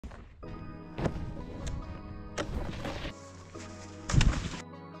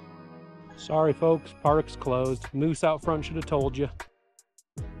Sorry folks, park's closed. Moose out front should have told you.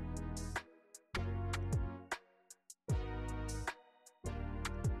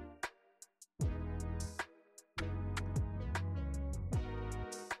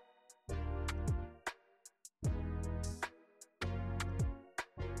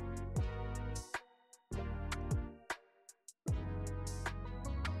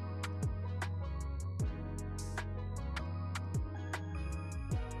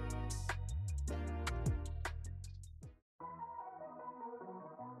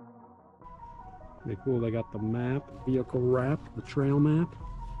 Pretty cool, they got the map, vehicle wrap, the trail map,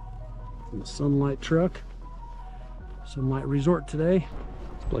 and the Sunlight truck. Sunlight Resort today.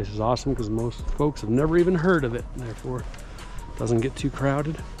 This place is awesome because most folks have never even heard of it, therefore it doesn't get too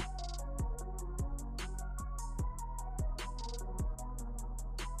crowded.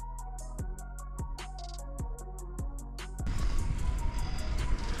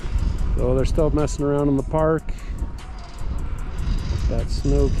 So they're still messing around in the park. That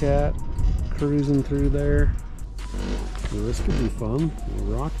snowcat cruising through there. Well, this could be fun. A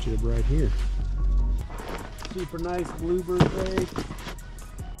rock jib right here. Super nice bluebird bay.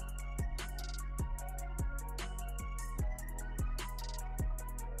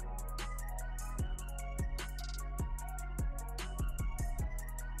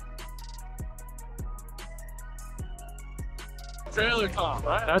 Trailertom,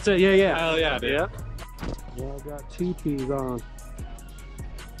 right? That's it, yeah. Hell yeah, dude. Yeah. Well, I've got two keys on.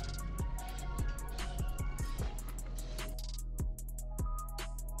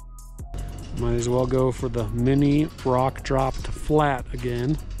 Might as well go for the mini rock drop to flat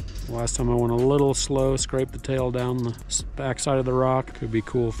again. Last time I went a little slow, scraped the tail down the back side of the rock. Could be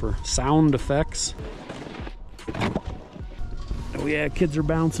cool for sound effects. Oh yeah, kids are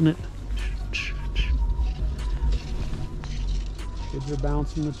bouncing it. Kids are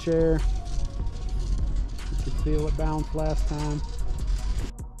bouncing the chair. You could feel it bounce last time.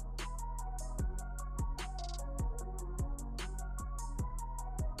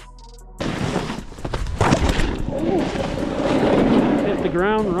 Hit the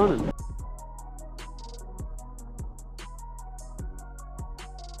ground running.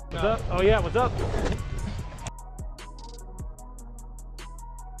 What's up? Oh yeah, what's up?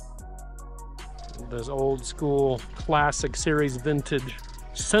 This old school classic series vintage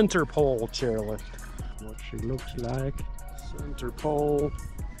center pole chairlift. What she looks like. Center pole.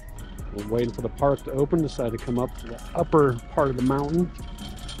 We're waiting for the park to open. Decided to come up to the upper part of the mountain.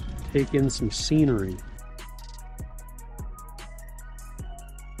 Take in some scenery.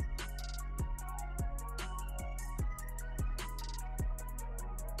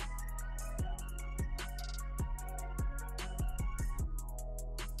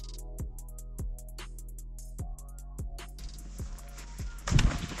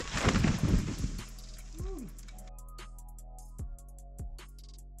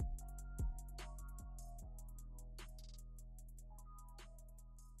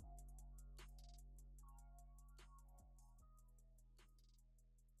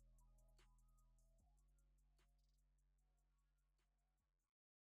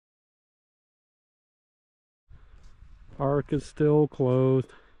 Park is still closed.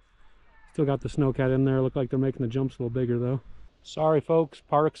 Still got the snowcat in there. Look like they're making the jumps a little bigger though. Sorry folks,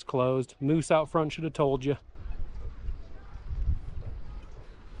 park's closed. Moose out front should have told you.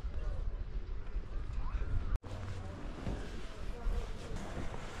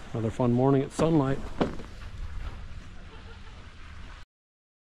 Another fun morning at Sunlight.